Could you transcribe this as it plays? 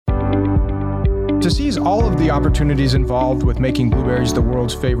To seize all of the opportunities involved with making blueberries the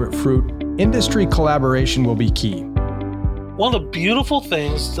world's favorite fruit, industry collaboration will be key. One of the beautiful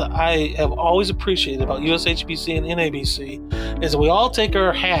things that I have always appreciated about USHBC and NABC is that we all take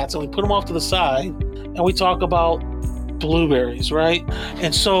our hats and we put them off to the side and we talk about blueberries, right?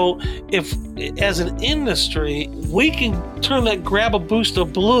 And so if, as an industry, we can turn that grab a boost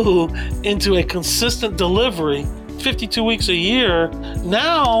of blue into a consistent delivery 52 weeks a year,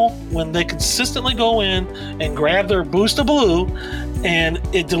 now when they consistently go in and grab their boost of blue and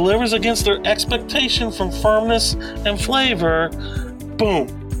it delivers against their expectation from firmness and flavor, boom,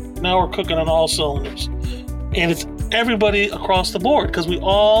 now we're cooking on all cylinders. And it's everybody across the board, because we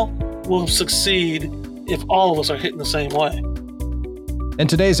all will succeed if all of us are hitting the same way. In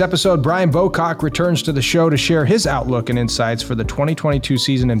today's episode, Brian Bocock returns to the show to share his outlook and insights for the 2022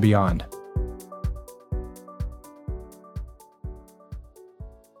 season and beyond.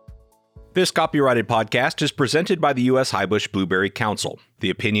 This copyrighted podcast is presented by the U.S. Highbush Blueberry Council. The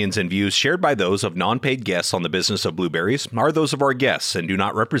opinions and views shared by those of non-paid guests on the business of blueberries are those of our guests and do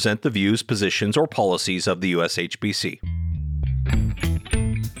not represent the views, positions, or policies of the USHBC.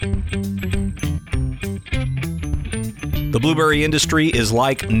 The blueberry industry is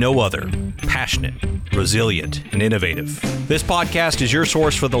like no other. Passionate, resilient, and innovative. This podcast is your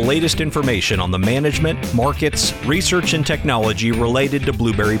source for the latest information on the management, markets, research, and technology related to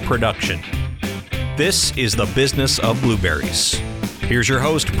blueberry production. This is the business of blueberries. Here's your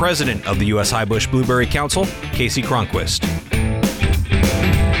host, President of the U.S. Highbush Blueberry Council, Casey Cronquist.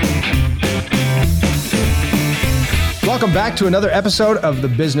 Welcome back to another episode of The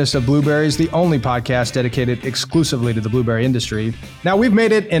Business of Blueberries, the only podcast dedicated exclusively to the blueberry industry. Now, we've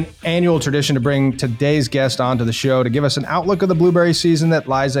made it an annual tradition to bring today's guest onto the show to give us an outlook of the blueberry season that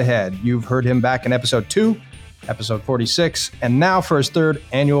lies ahead. You've heard him back in episode 2, episode 46, and now for his third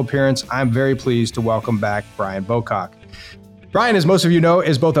annual appearance, I'm very pleased to welcome back Brian Bocock. Brian, as most of you know,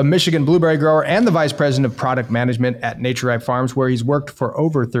 is both a Michigan blueberry grower and the Vice President of Product Management at NatureRipe Farms, where he's worked for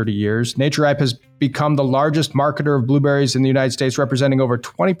over 30 years. NatureRipe has become the largest marketer of blueberries in the United States, representing over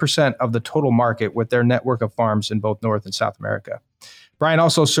 20% of the total market with their network of farms in both North and South America. Brian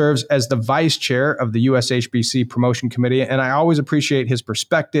also serves as the Vice Chair of the USHBC Promotion Committee, and I always appreciate his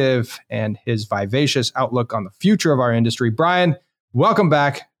perspective and his vivacious outlook on the future of our industry. Brian, welcome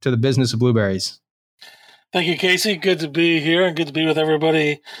back to the Business of Blueberries. Thank you, Casey. Good to be here and good to be with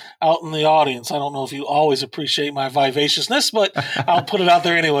everybody out in the audience. I don't know if you always appreciate my vivaciousness, but I'll put it out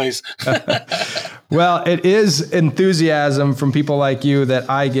there anyways. Well, it is enthusiasm from people like you that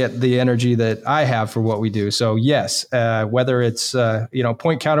I get the energy that I have for what we do. So yes, whether it's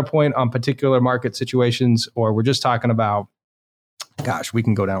point counterpoint on particular market situations, or we're just talking about, gosh, we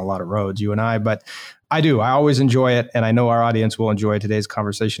can go down a lot of roads, you and I, but I always enjoy it, and I know our audience will enjoy today's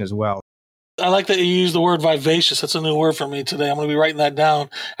conversation as well. I like that you use the word vivacious. That's a new word for me today. I'm going to be writing that down.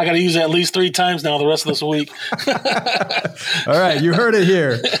 I got to use it at least 3 times now the rest of this week. All right. You heard it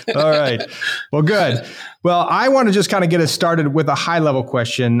here. All right. Well, good. Well, I want to just kind of get us started with a high-level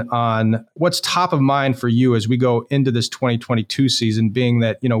question on what's top of mind for you as we go into this 2022 season, being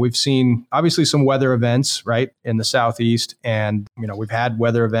that, we've seen obviously some weather events, right, in the Southeast, and, we've had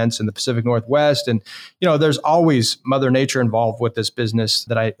weather events in the Pacific Northwest, and, there's always Mother Nature involved with this business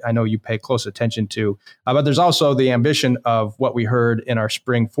that I know you pay close attention to. But there's also the ambition of what we heard in our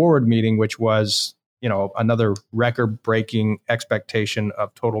spring forward meeting, which was another record-breaking expectation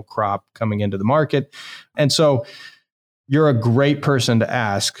of total crop coming into the market. And so you're a great person to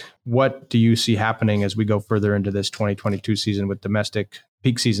ask, what do you see happening as we go further into this 2022 season with domestic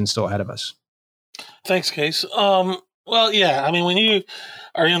peak season still ahead of us? Thanks, Case. Well, yeah, when you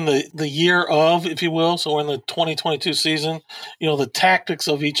are in the year of, if you will, so we're in the 2022 season, the tactics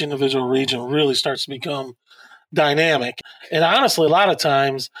of each individual region really starts to become dynamic. And honestly, a lot of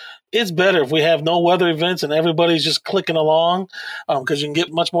times it's better if we have no weather events and everybody's just clicking along, because you can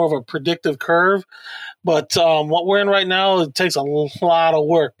get much more of a predictive curve. But what we're in right now, it takes a lot of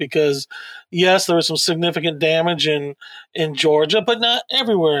work because, yes, there was some significant damage in Georgia, but not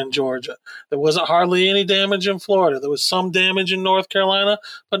everywhere in Georgia. There wasn't hardly any damage in Florida. There was some damage in North Carolina,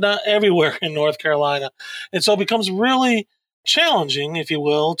 but not everywhere in North Carolina. And so it becomes really challenging, if you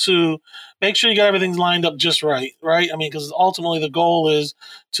will, to make sure you got everything lined up just right? Because ultimately the goal is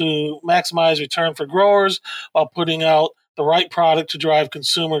to maximize return for growers while putting out the right product to drive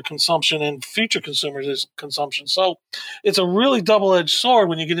consumer consumption and future consumers' consumption. So it's a really double-edged sword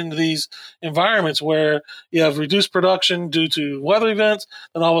when you get into these environments where you have reduced production due to weather events,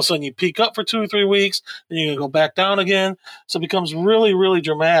 then all of a sudden you peak up for 2 or 3 weeks, then you're going to go back down again. So it becomes really, really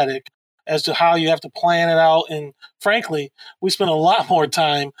dramatic. as to how you have to plan it out. And frankly, we spend a lot more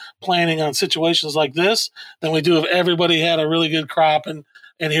time planning on situations like this than we do if everybody had a really good crop and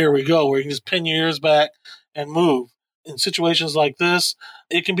here we go, where you can just pin your ears back and move. In situations like this,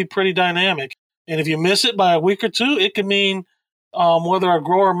 it can be pretty dynamic. And if you miss it by a week or two, it could mean whether a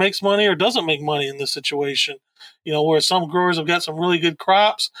grower makes money or doesn't make money in this situation. Where some growers have got some really good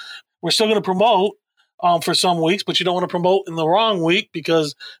crops, we're still going to promote for some weeks, but you don't want to promote in the wrong week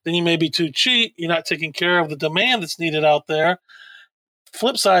because then you may be too cheap. You're not taking care of the demand that's needed out there.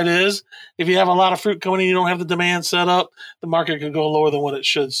 Flip side is, if you have a lot of fruit coming in, you don't have the demand set up, the market could go lower than what it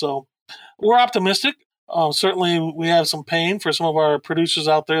should. So we're optimistic. Certainly, we have some pain for some of our producers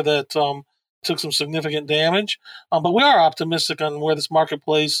out there that took some significant damage. But we are optimistic on where this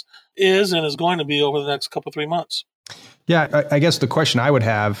marketplace is and is going to be over the next couple, 3 months. Yeah, I guess the question I would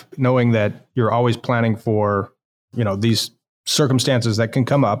have, knowing that you're always planning for, these circumstances that can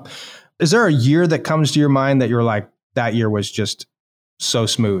come up, is there a year that comes to your mind that you're like, that year was just so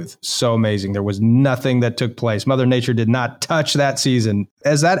smooth, so amazing? There was nothing that took place. Mother Nature did not touch that season.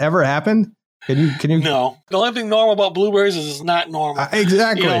 Has that ever happened? Can you? No. The only thing normal about blueberries is it's not normal.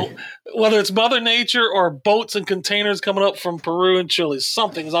 Exactly. Whether it's Mother Nature or boats and containers coming up from Peru and Chile,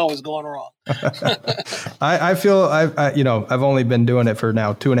 something is always going wrong. I feel I've only been doing it for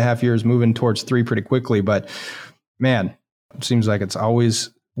now 2.5 years, moving towards 3 pretty quickly. But man, it seems like it's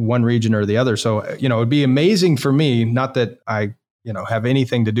always one region or the other. So, it'd be amazing for me, not that I, have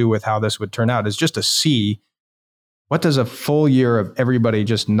anything to do with how this would turn out, is just to see what does a full year of everybody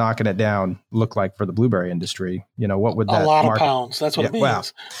just knocking it down look like for the blueberry industry? What would that? A lot of pounds. That's what it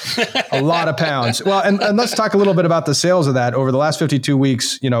means. Wow. A lot of pounds. Well, and let's talk a little bit about the sales of that. Over the last 52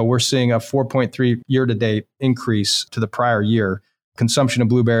 weeks, we're seeing a 4.3 year-to-date increase to the prior year. Consumption of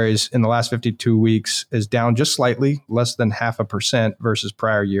blueberries in the last 52 weeks is down just slightly, less than 0.5% versus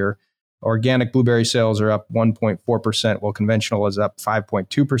prior year. Organic blueberry sales are up 1.4%, while conventional is up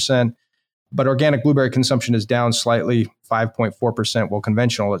 5.2%. But organic blueberry consumption is down slightly, 5.4%, while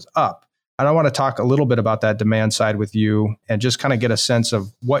conventional is up. And I want to talk a little bit about that demand side with you and just kind of get a sense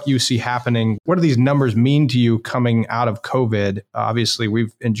of what you see happening. What do these numbers mean to you coming out of COVID? Obviously,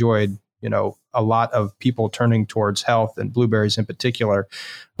 we've enjoyed, a lot of people turning towards health and blueberries in particular.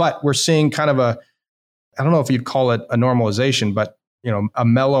 But we're seeing kind of I don't know if you'd call it a normalization, but, a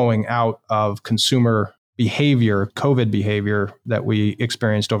mellowing out of consumer behavior, COVID behavior that we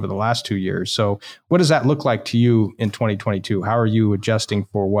experienced over the last 2 years. So what does that look like to you in 2022? How are you adjusting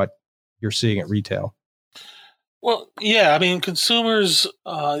for what you're seeing at retail? Well, yeah, consumers,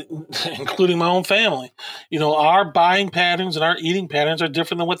 including my own family, our buying patterns and our eating patterns are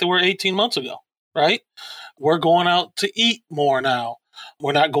different than what they were 18 months ago, right? We're going out to eat more now.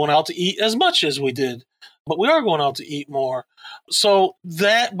 We're not going out to eat as much as we did, but we are going out to eat more. So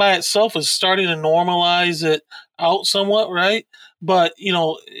that by itself is starting to normalize it out somewhat, right? But,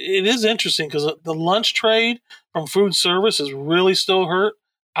 it is interesting because the lunch trade from food service is really still hurt.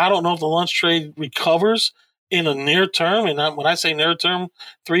 I don't know if the lunch trade recovers in a near term. And when I say near term,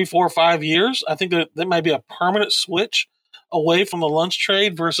 3, 4, 5 years, I think that might be a permanent switch away from the lunch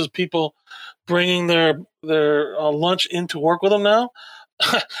trade versus people bringing their lunch into work with them now.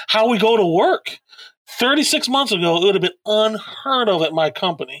 How we go to work. 36 months ago, it would have been unheard of at my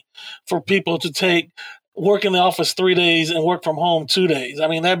company for people to work in the office 3 days and work from home 2 days.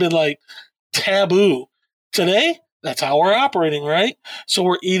 That'd be like taboo. Today, that's how we're operating, right? So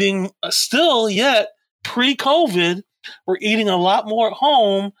we're eating still yet pre-COVID, we're eating a lot more at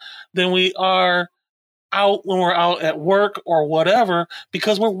home than we are out when we're out at work or whatever,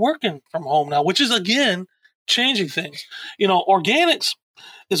 because we're working from home now, which is, again, changing things. Organics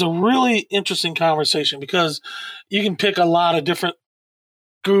is a really interesting conversation because you can pick a lot of different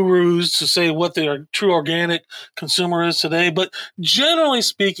gurus to say what the true organic consumer is today. But generally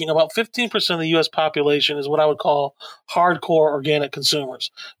speaking, about 15% of the U.S. population is what I would call hardcore organic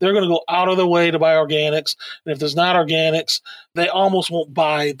consumers. They're going to go out of their way to buy organics. And if there's not organics, they almost won't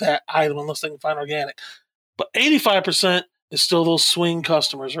buy that item unless they can find organic. But 85% is still those swing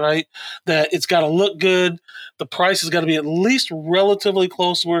customers, right? That it's got to look good. The price has got to be at least relatively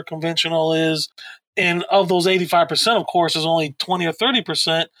close to where conventional is. And of those 85%, of course, there's only 20 or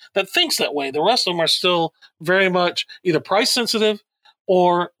 30% that thinks that way. The rest of them are still very much either price sensitive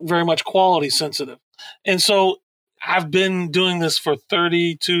or very much quality sensitive. And so I've been doing this for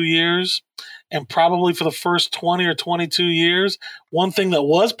 32 years, and probably for the first 20 or 22 years, one thing that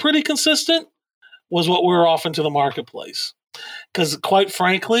was pretty consistent was what we were offering to the marketplace. Because quite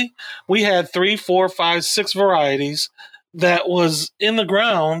frankly, we had 3, 4, 5, 6 varieties that was in the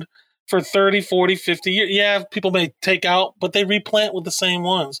ground for 30, 40, 50 years. Yeah, people may take out, but they replant with the same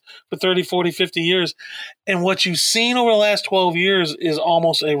ones for 30, 40, 50 years. And what you've seen over the last 12 years is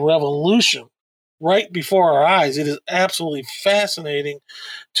almost a revolution right before our eyes. It is absolutely fascinating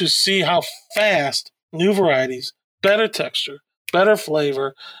to see how fast new varieties, better texture, better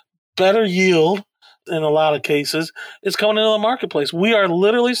flavor, better yield in a lot of cases is coming into the marketplace. We are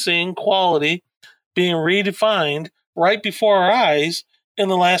literally seeing quality being redefined right before our eyes in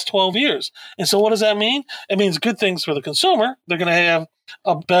the last 12 years. And so what does that mean? It means good things for the consumer. They're going to have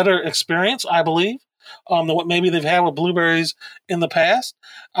a better experience, I believe, than what maybe they've had with blueberries in the past.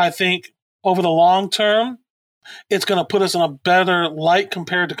 I think over the long term, it's going to put us in a better light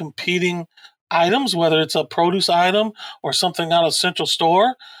compared to competing items, whether it's a produce item or something out of central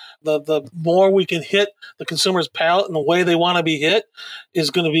store. The more we can hit the consumer's palate and the way they want to be hit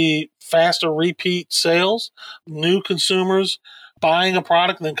is going to be faster repeat sales, new consumers buying a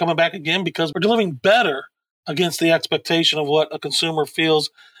product and then coming back again because we're delivering better against the expectation of what a consumer feels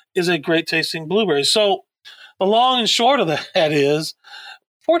is a great tasting blueberry. So the long and short of that is,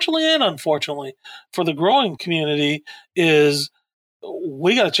 fortunately and unfortunately, for the growing community is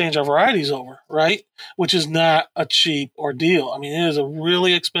we got to change our varieties over, right? Which is not a cheap ordeal. I mean, it is a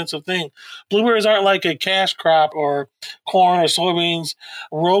really expensive thing. Blueberries aren't like a cash crop or corn or soybeans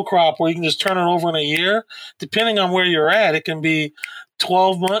row crop where you can just turn it over in a year. Depending on where you're at, it can be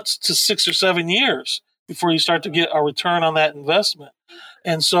 12 months to 6 or 7 years before you start to get a return on that investment.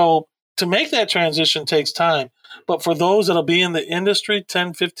 And so to make that transition takes time. But for those that'll be in the industry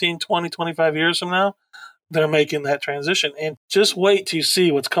 10, 15, 20, 25 years from now, they're making that transition. And just wait till you see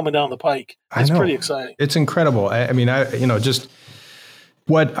what's coming down the pike. It's pretty exciting. It's incredible. I mean, just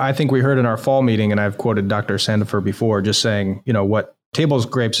what I think we heard in our fall meeting, and I've quoted Dr. Sandifer before, just saying, what Table's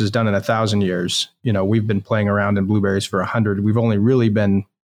Grapes has done in 1,000 years. We've been playing around in blueberries for 100. We've only really been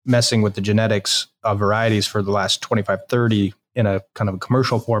messing with the genetics of varieties for the last 25, 30 in a kind of a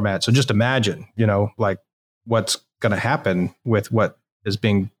commercial format. So just imagine, like what's going to happen with what is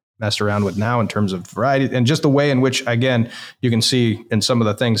being messed around with now in terms of variety and just the way in which, again, you can see in some of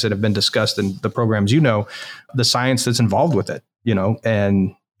the things that have been discussed in the programs, the science that's involved with it,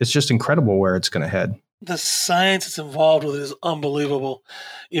 and it's just incredible where it's going to head. The science that's involved with it is unbelievable.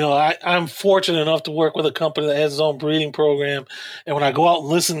 I'm fortunate enough to work with a company that has its own breeding program. And when I go out and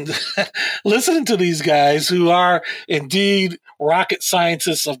listening to these guys who are indeed rocket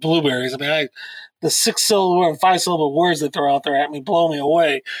scientists of blueberries, I mean, the 6-syllable and 5-syllable words that throw out there at me blow me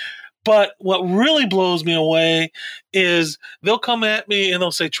away. But what really blows me away is they'll come at me and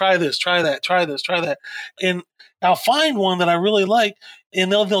they'll say, try this, try that, try this, try that. And I'll find one that I really like,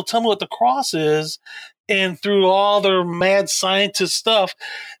 and they'll tell me what the cross is. And through all their mad scientist stuff,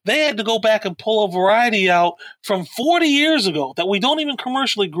 they had to go back and pull a variety out from 40 years ago that we don't even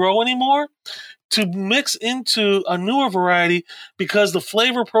commercially grow anymore to mix into a newer variety because the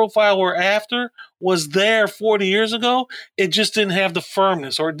flavor profile we're after was there 40 years ago. It just didn't have the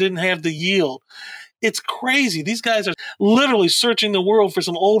firmness or it didn't have the yield. It's crazy. These guys are literally searching the world for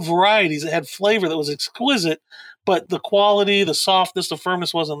some old varieties that had flavor that was exquisite, but the quality, the softness, the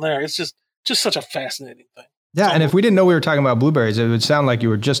firmness wasn't there. It's just such a fascinating thing. Yeah, and if we didn't know we were talking about blueberries, it would sound like you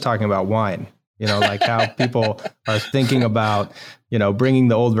were just talking about wine. Like how people are thinking about, bringing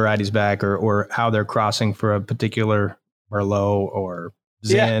the old varieties back or how they're crossing for a particular Merlot or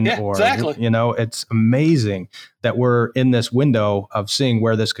Zin or, exactly. It's amazing that we're in this window of seeing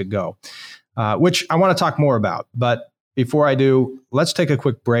where this could go, which I want to talk more about. But before I do, let's take a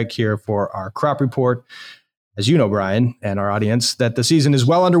quick break here for our crop report. As you know, Brian, and our audience, that the season is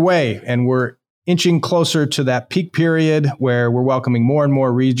well underway and we're inching closer to that peak period where we're welcoming more and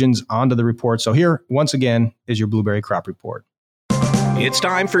more regions onto the report. So here, once again, is your blueberry crop report. It's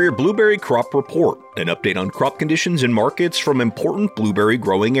time for your blueberry crop report, an update on crop conditions and markets from important blueberry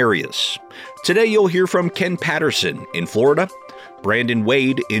growing areas. Today, you'll hear from Ken Patterson in Florida, Brandon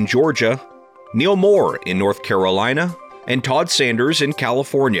Wade in Georgia, Neil Moore in North Carolina, and Todd Sanders in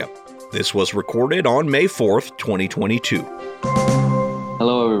California. This was recorded on May 4th, 2022.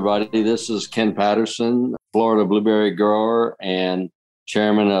 Hello, everybody. This is Ken Patterson, Florida blueberry grower and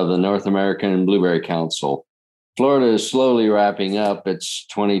chairman of the North American Blueberry Council. Florida is slowly wrapping up its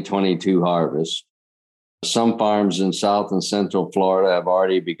 2022 harvest. Some farms in South and Central Florida have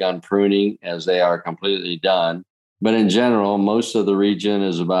already begun pruning as they are completely done. But in general, most of the region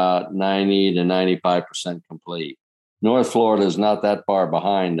is about 90 to 95% complete. North Florida is not that far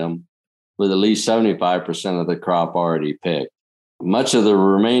behind them, with at least 75% of the crop already picked. Much of the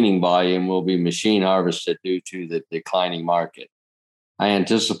remaining volume will be machine harvested due to the declining market. I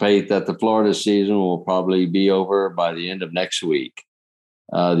anticipate that the Florida season will probably be over by the end of next week.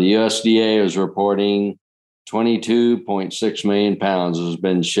 The USDA is reporting 22.6 million pounds has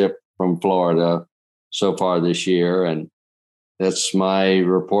been shipped from Florida so far this year. And that's my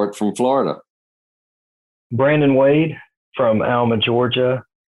report from Florida. Brandon Wade from Alma, Georgia.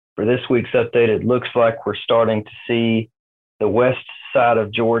 For this week's update, it looks like we're starting to see the west side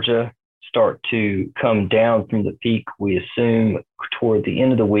of Georgia start to come down from the peak. We assume toward the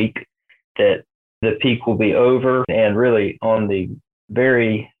end of the week that the peak will be over and really on the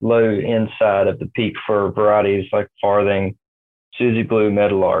very low inside of the peak for varieties like Farthing, Suzy Blue,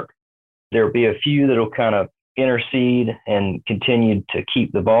 Meadowlark. There'll be a few that'll kind of intercede and continue to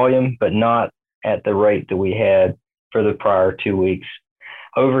keep the volume, but not at the rate that we had for the prior 2 weeks.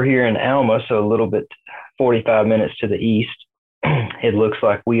 Over here in Alma, so a little bit 45 minutes to the east, it looks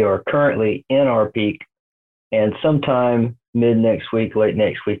like we are currently in our peak, and sometime mid next week, late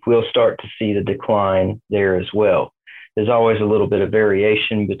next week, we'll start to see the decline there as well. There's always a little bit of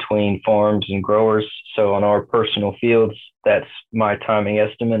variation between farms and growers. So on our personal fields, that's my timing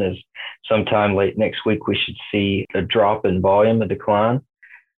estimate is sometime late next week, we should see a drop in volume, a decline.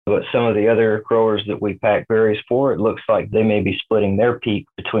 But some of the other growers that we pack berries for, it looks like they may be splitting their peak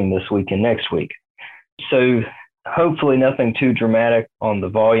between this week and next week. So hopefully nothing too dramatic on the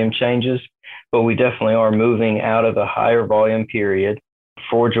volume changes, but we definitely are moving out of a higher volume period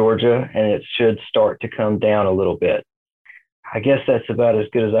for Georgia, and it should start to come down a little bit. I guess that's about as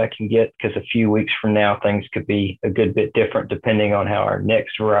good as I can get, because a few weeks from now, things could be a good bit different depending on how our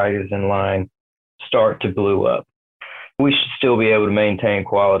next varieties in line start to blow up. We should still be able to maintain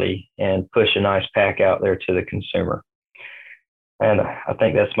quality and push a nice pack out there to the consumer. And I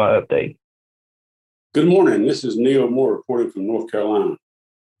think that's my update. Good morning. This is Neil Moore reporting from North Carolina.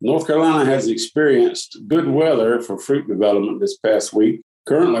 North Carolina has experienced good weather for fruit development this past week.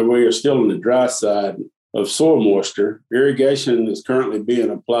 Currently, we are still on the dry side of soil moisture. Irrigation is currently being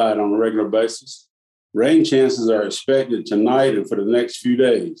applied on a regular basis. Rain chances are expected tonight and for the next few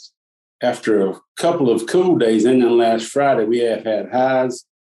days. After a couple of cool days ending last Friday, we have had highs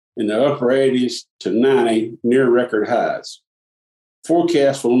in the upper 80s to 90, near record highs.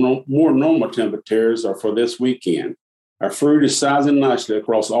 Forecasts for more normal temperatures are for this weekend. Our fruit is sizing nicely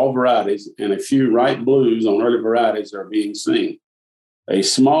across all varieties, and a few ripe blues on early varieties are being seen. A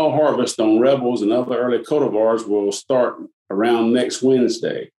small harvest on Rebels and other early cultivars will start around next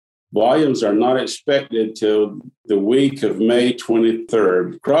Wednesday. Volumes are not expected till the week of May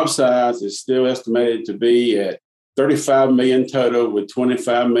 23rd. Crop size is still estimated to be at 35 million total, with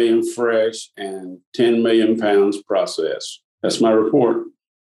 25 million fresh and 10 million pounds processed. That's my report.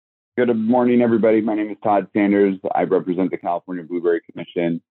 Good morning, everybody. My name is Todd Sanders. I represent the California Blueberry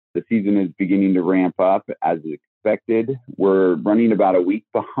Commission. The season is beginning to ramp up as expected. We're running about a week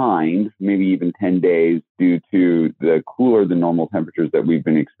behind, maybe even 10 days, due to the cooler than normal temperatures that we've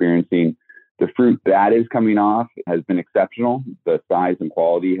been experiencing. The fruit that is coming off has been exceptional. The size and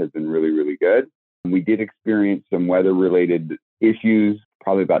quality has been really, really good. We did experience some weather-related issues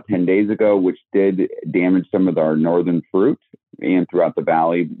probably about 10 days ago, which did damage some of our northern fruit and throughout the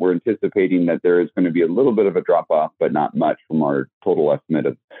valley. We're anticipating that there is going to be a little bit of a drop-off, but not much from our total estimate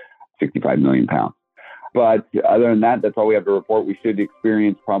of 65 million pounds. But other than that, that's all we have to report. We should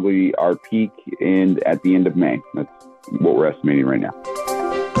experience probably our peak at the end of May. That's what we're estimating right now.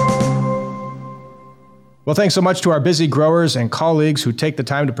 Well, thanks so much to our busy growers and colleagues who take the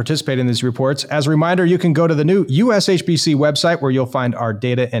time to participate in these reports. As a reminder, you can go to the new USHBC website where you'll find our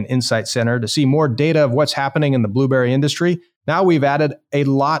Data and Insight Center to see more data of what's happening in the blueberry industry. Now we've added a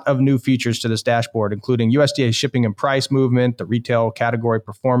lot of new features to this dashboard, including USDA shipping and price movement, the retail category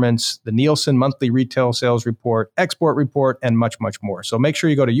performance, the Nielsen monthly retail sales report, export report, and much, much more. So make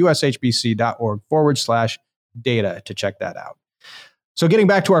sure you go to ushbc.org/data to check that out. So getting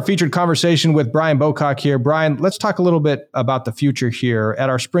back to our featured conversation with Brian Bocock here. Brian, let's talk a little bit about the future here. At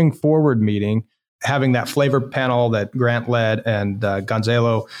our Spring Forward meeting, having that flavor panel that Grant led and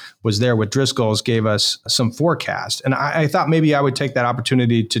Gonzalo was there with Driscoll's gave us some forecast. And I thought maybe I would take that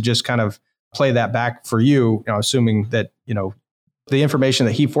opportunity to just kind of play that back for you, assuming that, the information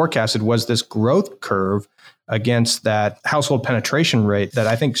that he forecasted was this growth curve against that household penetration rate that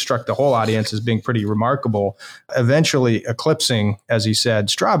I think struck the whole audience as being pretty remarkable, eventually eclipsing, as he said,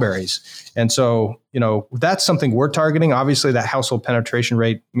 strawberries. And so, that's something we're targeting. Obviously, that household penetration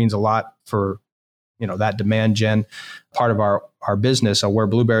rate means a lot for, that demand gen part of our business, where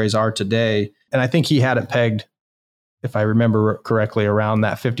blueberries are today. And I think he had it pegged, if I remember correctly, around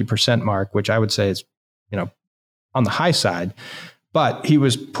that 50% mark, which I would say is, on the high side. But he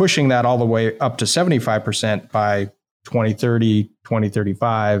was pushing that all the way up to 75% by 2030,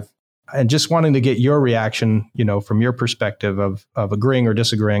 2035. and just wanting to get your reaction, from your perspective of agreeing or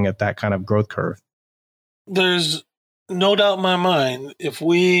disagreeing at that kind of growth curve. There's no doubt in my mind, if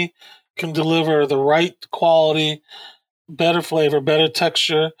we can deliver the right quality, better flavor, better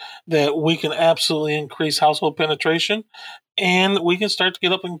texture, that we can absolutely increase household penetration, and we can start to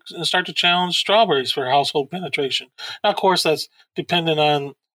get up and start to challenge strawberries for household penetration. Now, of course, that's dependent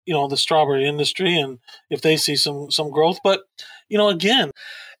on the strawberry industry and if they see some growth. But again,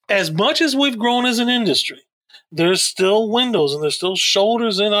 as much as we've grown as an industry, there's still windows and there's still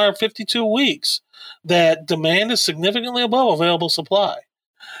shoulders in our 52 weeks that demand is significantly above available supply.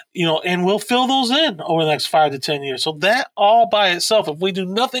 And we'll fill those in over the next 5 to 10 years. So that all by itself, if we do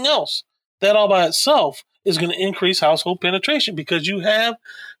nothing else, that all by itself is going to increase household penetration, because you have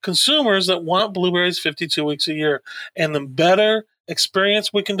consumers that want blueberries 52 weeks a year. And the better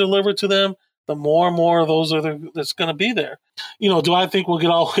experience we can deliver to them, the more and more of those that's going to be there. Do I think we'll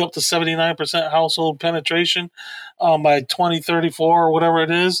get all the way up to 79% household penetration by 2034 or whatever it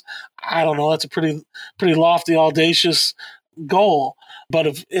is? I don't know. That's a pretty lofty, audacious goal. But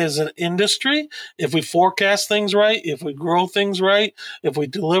if, as an industry, if we forecast things right, if we grow things right, if we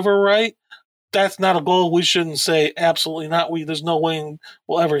deliver right, that's not a goal we shouldn't say absolutely not. There's no way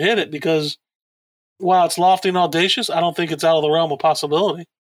we'll ever hit it, because while it's lofty and audacious, I don't think it's out of the realm of possibility.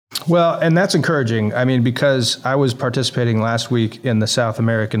 Well, and that's encouraging. I mean, because I was participating last week in the South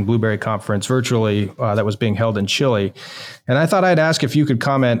American Blueberry Conference virtually that was being held in Chile. And I thought I'd ask if you could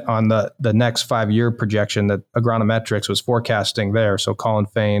comment on the next 5-year projection that Agronometrics was forecasting there. So Colin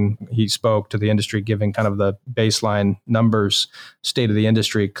Fain, he spoke to the industry, giving kind of the baseline numbers, state of the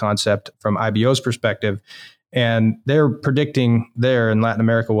industry concept from IBO's perspective. And they're predicting there in Latin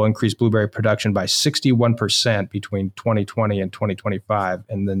America will increase blueberry production by 61% between 2020 and 2025.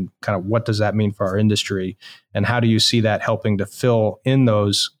 And then kind of what does that mean for our industry? And how do you see that helping to fill in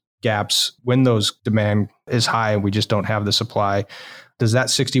those gaps when those demand is high and we just don't have the supply? Does that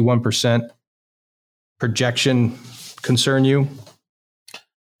 61% projection concern you?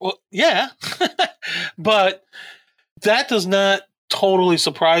 Well, yeah, but that does not totally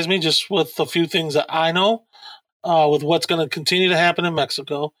surprise me, just with a few things that I know. With what's going to continue to happen in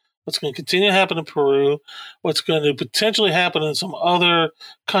Mexico, what's going to continue to happen in Peru, what's going to potentially happen in some other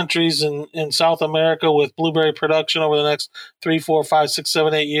countries in South America with blueberry production over the next 3, 4, 5, 6,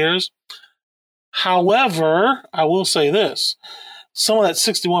 7, 8 years. However, I will say this. Some of that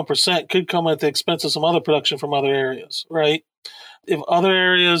 61% could come at the expense of some other production from other areas, right? If other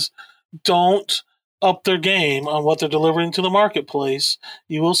areas don't up their game on what they're delivering to the marketplace,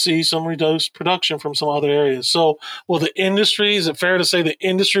 you will see some reduced production from some other areas. So will the industry, is it fair to say the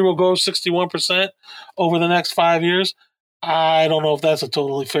industry will grow 61% over the next 5 years? I don't know if that's a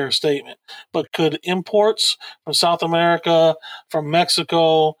totally fair statement. But could imports from South America, from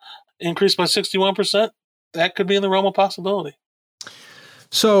Mexico, increase by 61%? That could be in the realm of possibility.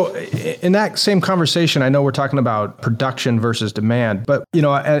 So in that same conversation, I know we're talking about production versus demand, but,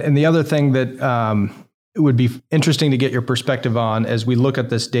 and the other thing that it would be interesting to get your perspective on as we look at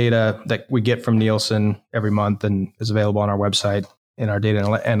this data that we get from Nielsen every month and is available on our website in our data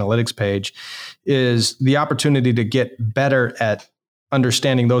analytics page, is the opportunity to get better at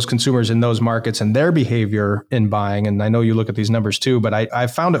understanding those consumers in those markets and their behavior in buying. And I know you look at these numbers too, but I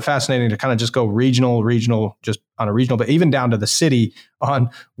found it fascinating to kind of just go regional, just on a regional, but even down to the city on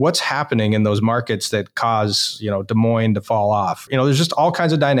what's happening in those markets that cause, Des Moines to fall off. There's just all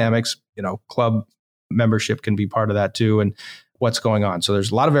kinds of dynamics, club membership can be part of that too, and what's going on. So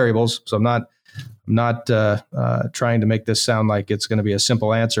there's a lot of variables. So I'm not trying to make this sound like it's going to be a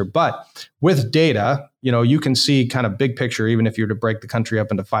simple answer, but with data, you can see kind of big picture, even if you were to break the country up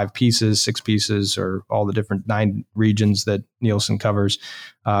into 5 pieces, 6 pieces, or all the different 9 regions that Nielsen covers,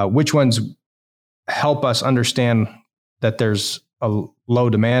 which ones help us understand that there's a low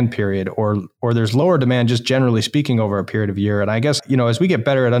demand period or there's lower demand, just generally speaking, over a period of a year. And I guess, as we get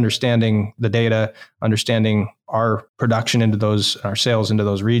better at understanding the data, understanding our production into those, our sales into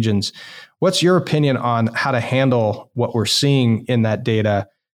those regions, what's your opinion on how to handle what we're seeing in that data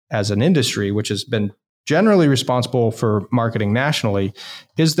as an industry, which has been generally responsible for marketing nationally?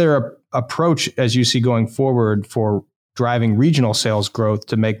 Is there an approach, as you see going forward, for driving regional sales growth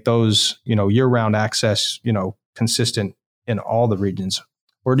to make those, year-round access, consistent in all the regions?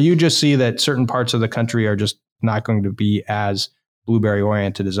 Or do you just see that certain parts of the country are just not going to be as blueberry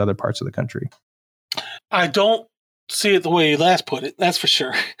oriented as other parts of the country? I don't see it the way you last put it, that's for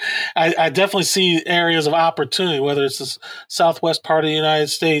sure. I definitely see areas of opportunity, whether it's the southwest part of the United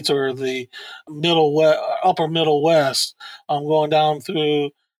States or the upper middle west, going down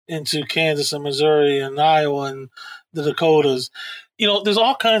through into Kansas and Missouri and Iowa and the Dakotas. there's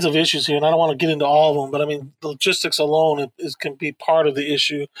all kinds of issues here, and I don't want to get into all of them, but I mean, the logistics alone can be part of the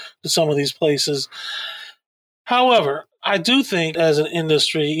issue to some of these places. However, I do think as an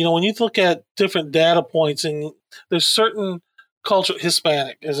industry, when you look at different data points, and there's certain culture,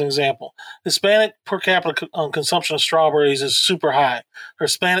 Hispanic as an example, Hispanic per capita consumption of strawberries is super high.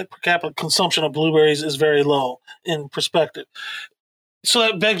 Hispanic per capita consumption of blueberries is very low in perspective. So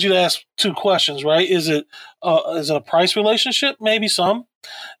that begs you to ask two questions, right? Is it a price relationship? Maybe some.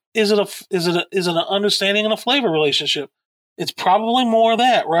 Is it an understanding and a flavor relationship? It's probably more of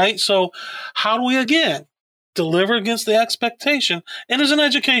that, right? So how do we, again, deliver against the expectation? And there's an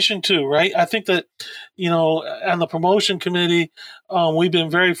education too, right? I think that, on the promotion committee, we've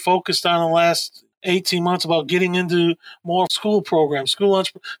been very focused on the last 18 months about getting into more school programs, school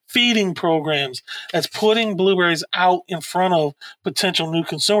lunch feeding programs. That's putting blueberries out in front of potential new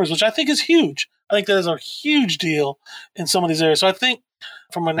consumers, which I think is huge. I think that is a huge deal in some of these areas. So I think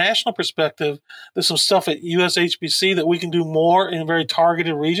from a national perspective, there's some stuff at USHBC that we can do more in very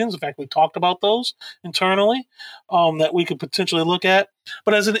targeted regions. In fact, we talked about those internally that we could potentially look at.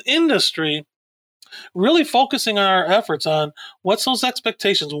 But as an industry, really focusing our efforts on what's those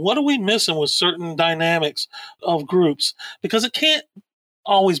expectations? What are we missing with certain dynamics of groups? Because it can't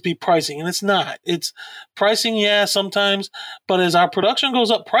always be pricing, and it's not. It's pricing, yeah, sometimes, but as our production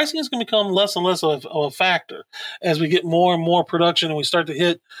goes up, pricing is going to become less and less of a factor as we get more and more production and we start to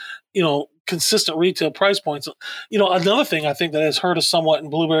hit, consistent retail price points. Another thing I think that has hurt us somewhat in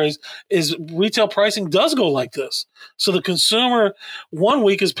blueberries is retail pricing does go like this. So the consumer 1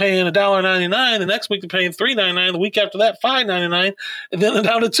 week is paying $1.99, the next week they're paying $3.99, the week after that $5.99, and then they're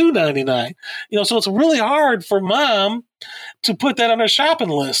down to $2.99. So it's really hard for mom to put that on her shopping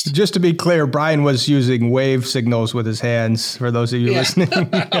list. Just to be clear, Brian was using wave signals with his hands for those of you listening.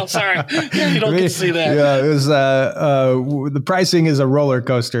 Oh, sorry. You don't get to see that. Yeah, it was the pricing is a roller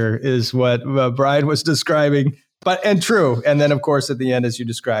coaster is what Brian was describing. And true. And then, of course, at the end, as you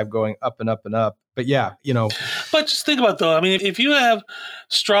described, going up and up and up. But yeah, But just think about, though, I mean, if you have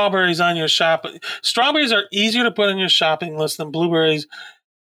strawberries on your strawberries are easier to put on your shopping list than blueberries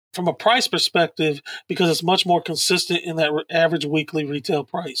from a price perspective, because it's much more consistent in that average weekly retail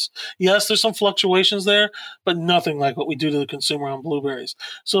price. Yes, there's some fluctuations there, but nothing like what we do to the consumer on blueberries.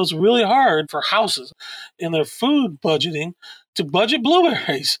 So it's really hard for houses in their food budgeting to budget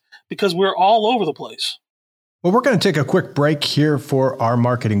blueberries because we're all over the place. Well, we're going to take a quick break here for our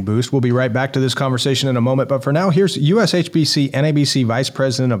marketing boost. We'll be right back to this conversation in a moment. But for now, here's USHBC NABC Vice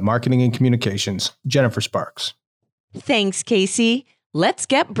President of Marketing and Communications, Jennifer Sparks. Thanks, Casey. Let's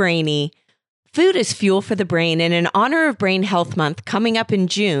get brainy. Food is fuel for the brain, and in honor of Brain Health Month coming up in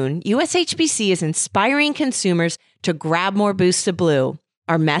June, USHBC is inspiring consumers to grab more Boost of Blue.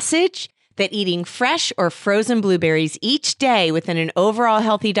 Our message? That eating fresh or frozen blueberries each day within an overall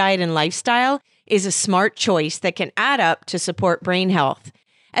healthy diet and lifestyle is a smart choice that can add up to support brain health.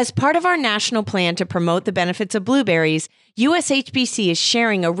 As part of our national plan to promote the benefits of blueberries, USHBC is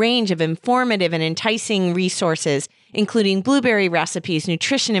sharing a range of informative and enticing resources, including blueberry recipes,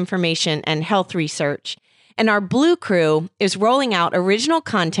 nutrition information, and health research. And our Blue Crew is rolling out original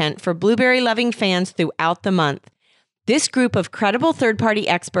content for blueberry-loving fans throughout the month. This group of credible third-party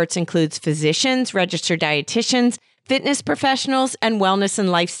experts includes physicians, registered dietitians, fitness professionals, and wellness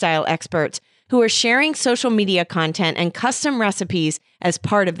and lifestyle experts who are sharing social media content and custom recipes as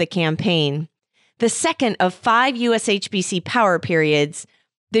part of the campaign. The second of 5 USHBC Power Periods,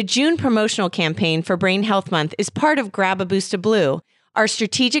 the June promotional campaign for Brain Health Month is part of Grab a Boost of Blue, our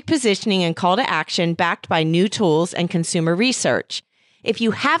strategic positioning and call to action backed by new tools and consumer research. If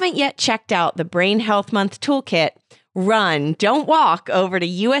you haven't yet checked out the Brain Health Month toolkit, run, don't walk, over to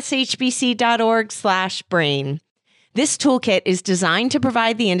ushbc.org/brain. This toolkit is designed to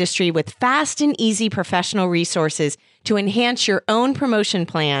provide the industry with fast and easy professional resources to enhance your own promotion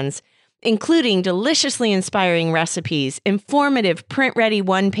plans, including deliciously inspiring recipes, informative print-ready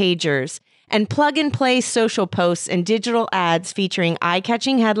one-pagers, and plug-and-play social posts and digital ads featuring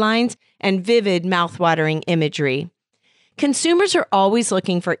eye-catching headlines and vivid, mouth-watering imagery. Consumers are always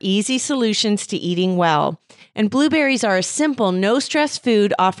looking for easy solutions to eating well, and blueberries are a simple, no-stress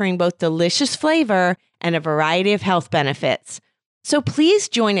food offering both delicious flavor and a variety of health benefits. So please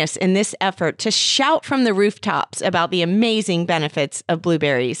join us in this effort to shout from the rooftops about the amazing benefits of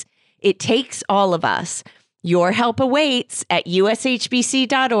blueberries. It takes all of us. Your help awaits at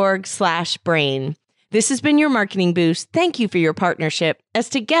ushbc.org/brain. This has been your marketing boost. Thank you for your partnership, as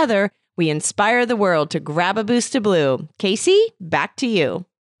together we inspire the world to grab a boost of blue. Casey, back to you.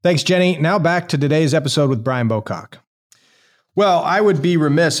 Thanks, Jenny. Now back to today's episode with Brian Bocock. Well, I would be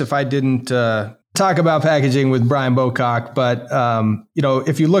remiss if I didn't talk about packaging with Brian Bocock, but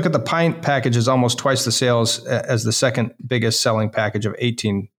if you look at the pint package, is almost twice the sales as the second biggest selling package of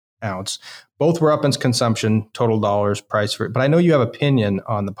 18 ounce. Both were up in consumption, total dollars, price for it. But I know you have opinion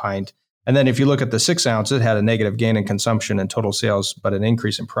on the pint. And then if you look at the 6 ounce, it had a negative gain in consumption and total sales, but an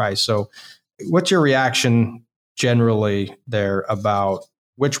increase in price. So what's your reaction generally there about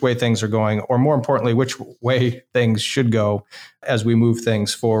which way things are going, or more importantly, which way things should go as we move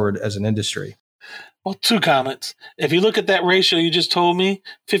things forward as an industry? Well, 2 comments. If you look at that ratio you just told me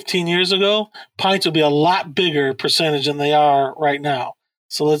 15 years ago, pints would be a lot bigger percentage than they are right now.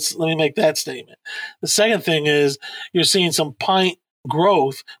 So let me make that statement. The second thing is you're seeing some pint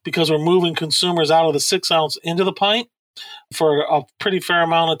growth because we're moving consumers out of the 6 ounce into the pint for a pretty fair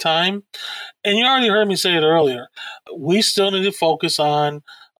amount of time. And you already heard me say it earlier. We still need to focus on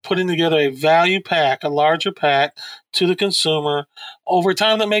putting together a value pack, a larger pack to the consumer over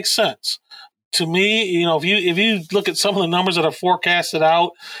time that makes sense. To me, if you look at some of the numbers that are forecasted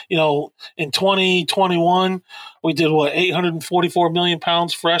out, in 2021, we did 844 million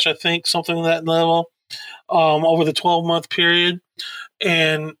pounds fresh, I think, something at that level, over the 12-month period.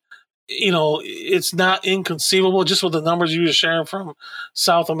 And, it's not inconceivable just with the numbers you were sharing from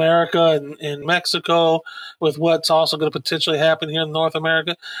South America and Mexico with what's also going to potentially happen here in North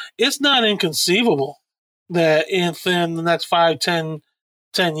America. It's not inconceivable that within the next 5, 10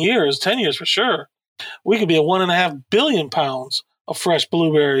 years, 10 years for sure, we could be at 1.5 billion pounds of fresh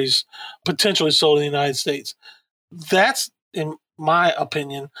blueberries potentially sold in the United States. That's, in my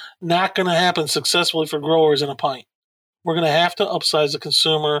opinion, not going to happen successfully for growers in a pint. We're going to have to upsize the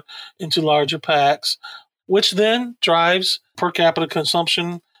consumer into larger packs, which then drives per capita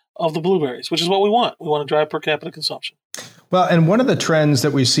consumption of the blueberries, which is what we want. We want to drive per capita consumption. Well, and one of the trends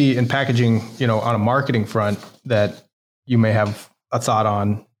that we see in packaging, on a marketing front that you may have a thought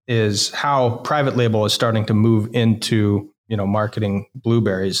on is how private label is starting to move into, marketing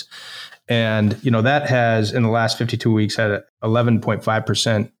blueberries. And, that has in the last 52 weeks had a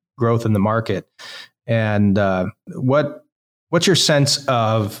 11.5% growth in the market. And what's your sense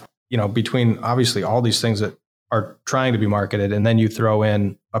of, between obviously all these things that are trying to be marketed, and then you throw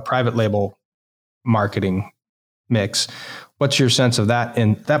in a private label marketing mix, what's your sense of that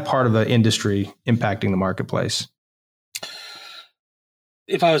in that part of the industry impacting the marketplace?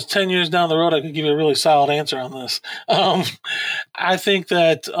 If I was 10 years down the road, I could give you a really solid answer on this. I think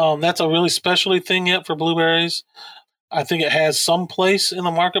that that's a really specialty thing yet for blueberries. I think it has some place in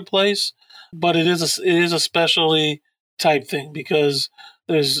the marketplace, but it is a specialty type thing because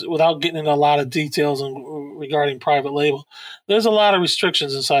without getting into a lot of details regarding private label, there's a lot of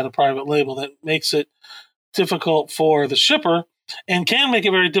restrictions inside of private label that makes it difficult for the shipper and can make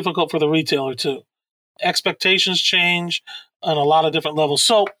it very difficult for the retailer too. Expectations change on a lot of different levels.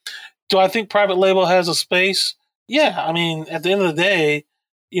 So do I think private label has a space? Yeah. I mean, at the end of the day,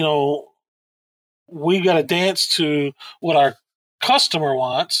 we got to dance to what our customer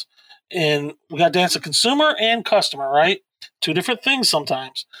wants, and we got to dance to consumer and customer, right? 2 different things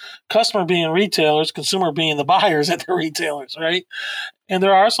sometimes. Customer being retailers, consumer being the buyers at the retailers, right? And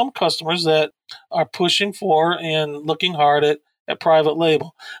there are some customers that are pushing for and looking hard at private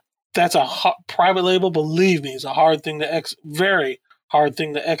label. That's private label, believe me, is a hard thing very hard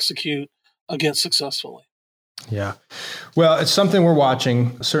thing to execute against successfully. Yeah. Well, it's something we're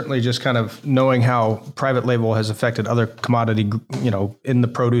watching, certainly just kind of knowing how private label has affected other commodity, in the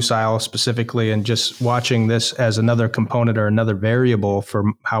produce aisle specifically, and just watching this as another component or another variable for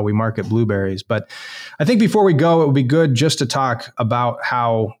how we market blueberries. But I think before we go, it would be good just to talk about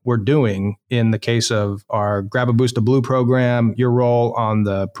how we're doing in the case of our Grab a Boost of Blue program, your role on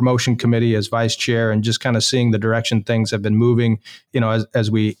the promotion committee as vice chair, and just kind of seeing the direction things have been moving. As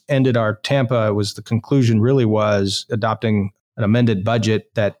we ended our Tampa, it was the conclusion really was adopting an amended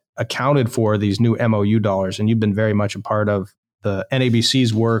budget that accounted for these new MOU dollars. And you've been very much a part of the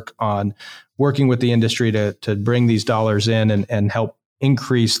NABC's work on working with the industry to bring these dollars in and help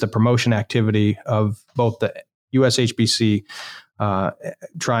increase the promotion activity of both the USHBC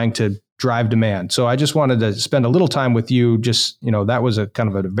trying to drive demand. So I just wanted to spend a little time with you. Just, that was a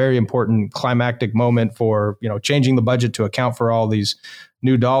kind of a very important climactic moment for, changing the budget to account for all these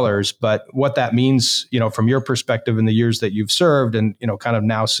new dollars. But what that means, from your perspective in the years that you've served and, kind of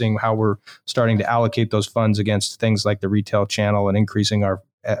now seeing how we're starting to allocate those funds against things like the retail channel and increasing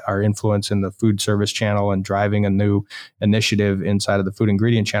our influence in the food service channel and driving a new initiative inside of the food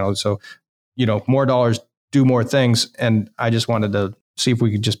ingredient channel. So, more dollars do more things. And I just wanted to see if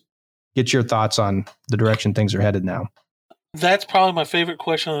we could just get your thoughts on the direction things are headed now. That's probably my favorite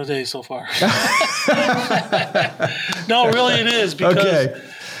question of the day so far. No, really it is, because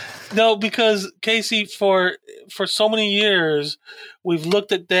No, because Casey, for so many years, we've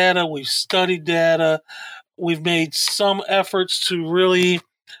looked at data, we've studied data, we've made some efforts to really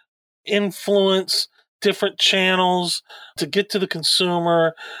influence different channels to get to the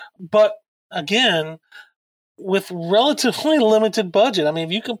consumer. But again, with relatively limited budget. I mean,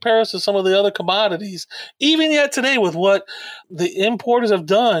 if you compare us to some of the other commodities, even yet today with what the importers have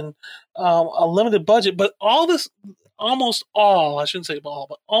done, a limited budget, but all this, almost all, I shouldn't say all,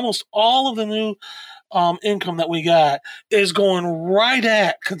 but almost all of the new income that we got is going right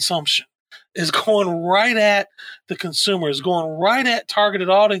at consumption, is going right at the consumer, is going right at targeted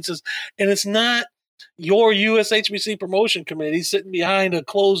audiences. And it's not your USHBC promotion committee sitting behind a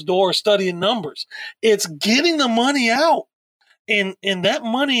closed door studying numbers. It's getting the money out. And that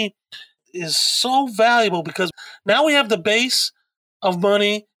money is so valuable because now we have the base of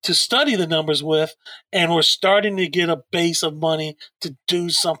money to study the numbers with, and we're starting to get a base of money to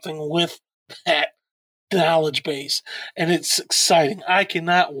do something with that knowledge base. And it's exciting. I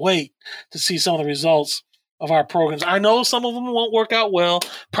cannot wait to see some of the results of our programs. I know some of them won't work out well.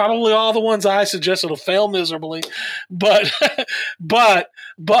 Probably all the ones I suggested will fail miserably, but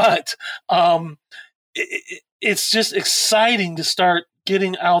it's just exciting to start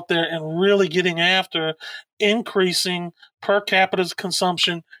getting out there and really getting after increasing per capita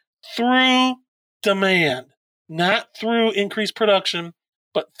consumption through demand, not through increased production,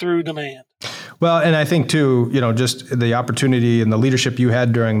 but through demand. Well, and I think too, just the opportunity and the leadership you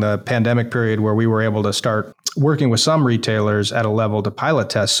had during the pandemic period where we were able to start working with some retailers at a level to pilot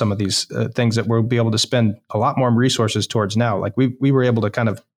test some of these things that we'll be able to spend a lot more resources towards now. Like we were able to kind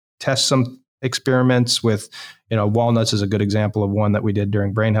of test some experiments with, walnuts is a good example of one that we did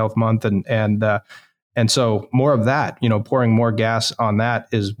during Brain Health Month. And so more of that, pouring more gas on that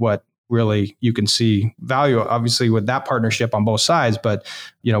is what really you can see value, obviously, with that partnership on both sides. But,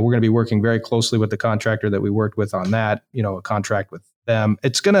 we're going to be working very closely with the contractor that we worked with on that, a contract with them.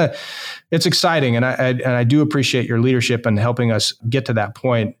 It's exciting. And I do appreciate your leadership and helping us get to that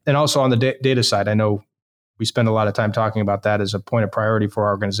point. And also on the data side, I know we spend a lot of time talking about that as a point of priority for our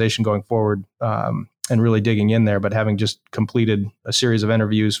organization going forward, and really digging in there. But having just completed a series of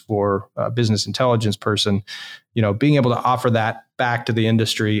interviews for a business intelligence person, being able to offer that back to the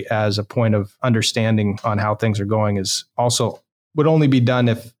industry as a point of understanding on how things are going is also would only be done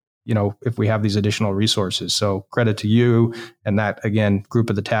if we have these additional resources. So credit to you and that, again, group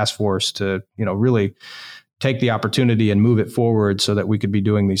of the task force to, really take the opportunity and move it forward so that we could be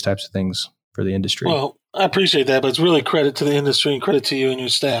doing these types of things for the industry. Well, I appreciate that, but it's really credit to the industry and credit to you and your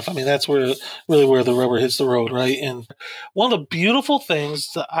staff. I mean, that's where the rubber hits the road, right? And one of the beautiful things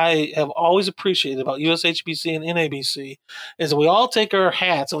that I have always appreciated about USHBC and NABC is that we all take our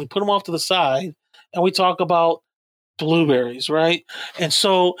hats and we put them off to the side and we talk about blueberries, right? And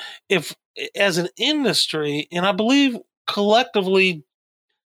so if as an industry, and I believe collectively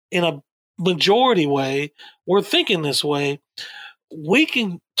in a majority way, we're thinking this way, we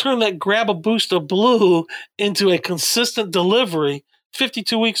can turn that grab a boost of blue into a consistent delivery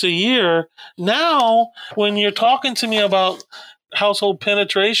 52 weeks a year. Now, when you're talking to me about household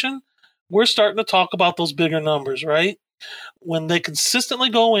penetration, we're starting to talk about those bigger numbers, right? When they consistently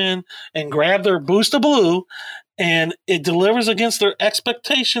go in and grab their boost of blue and it delivers against their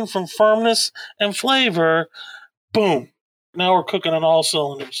expectation from firmness and flavor, boom. Now we're cooking on all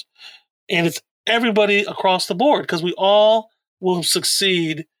cylinders. And it's everybody across the board because we all will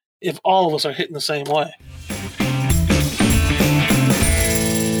succeed if all of us are hitting the same way.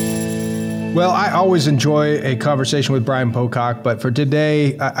 Well, I always enjoy a conversation with Brian Bocock, but for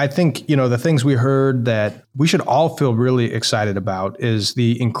today, I think, the things we heard that we should all feel really excited about is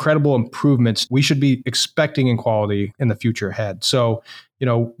the incredible improvements we should be expecting in quality in the future ahead. So,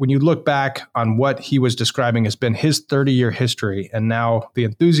 when you look back on what he was describing has been his 30-year history, and now the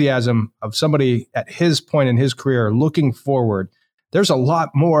enthusiasm of somebody at his point in his career looking forward, there's a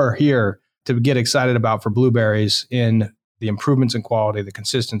lot more here to get excited about for blueberries in the improvements in quality, the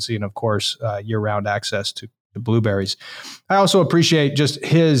consistency, and of course, year-round access to blueberries. I also appreciate just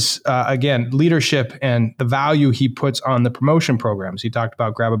his, again, leadership and the value he puts on the promotion programs. He talked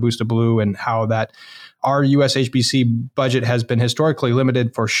about Grab a Boost of Blue and how that our USHBC budget has been historically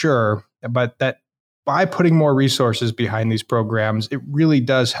limited for sure, but that by putting more resources behind these programs, it really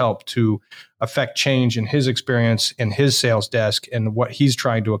does help to affect change in his experience in his sales desk and what he's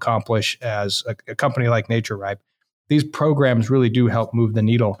trying to accomplish as a company like Nature Ripe. These programs really do help move the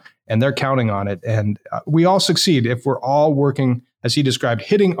needle, and they're counting on it. And we all succeed if we're all working, as he described,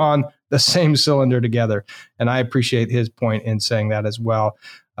 hitting on the same cylinder together. And I appreciate his point in saying that as well.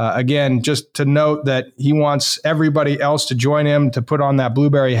 Again, just to note that he wants everybody else to join him to put on that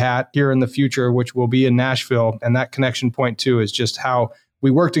blueberry hat here in the future, which will be in Nashville. And that connection point, too, is just how we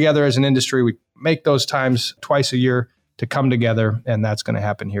work together as an industry. We make those times twice a year to come together, and that's going to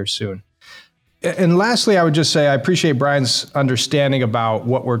happen here soon. And lastly, I would just say I appreciate Brian's understanding about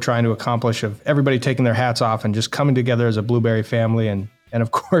what we're trying to accomplish of everybody taking their hats off and just coming together as a blueberry family. And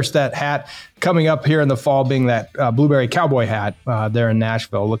of course, that hat coming up here in the fall being that blueberry cowboy hat there in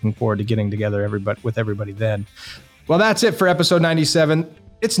Nashville. Looking forward to getting together with everybody then. Well, that's it for episode 97.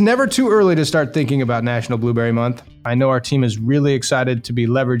 It's never too early to start thinking about National Blueberry Month. I know our team is really excited to be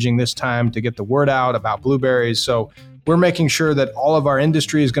leveraging this time to get the word out about blueberries. So we're making sure that all of our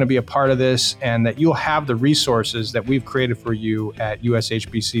industry is going to be a part of this and that you'll have the resources that we've created for you at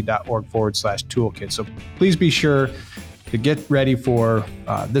ushbc.org/toolkit. So please be sure to get ready for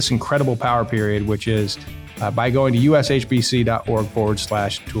this incredible power period, which is by going to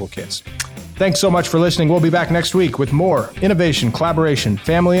ushbc.org/toolkits. Thanks so much for listening. We'll be back next week with more innovation, collaboration,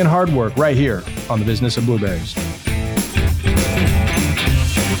 family, and hard work right here on the Business of Blueberries.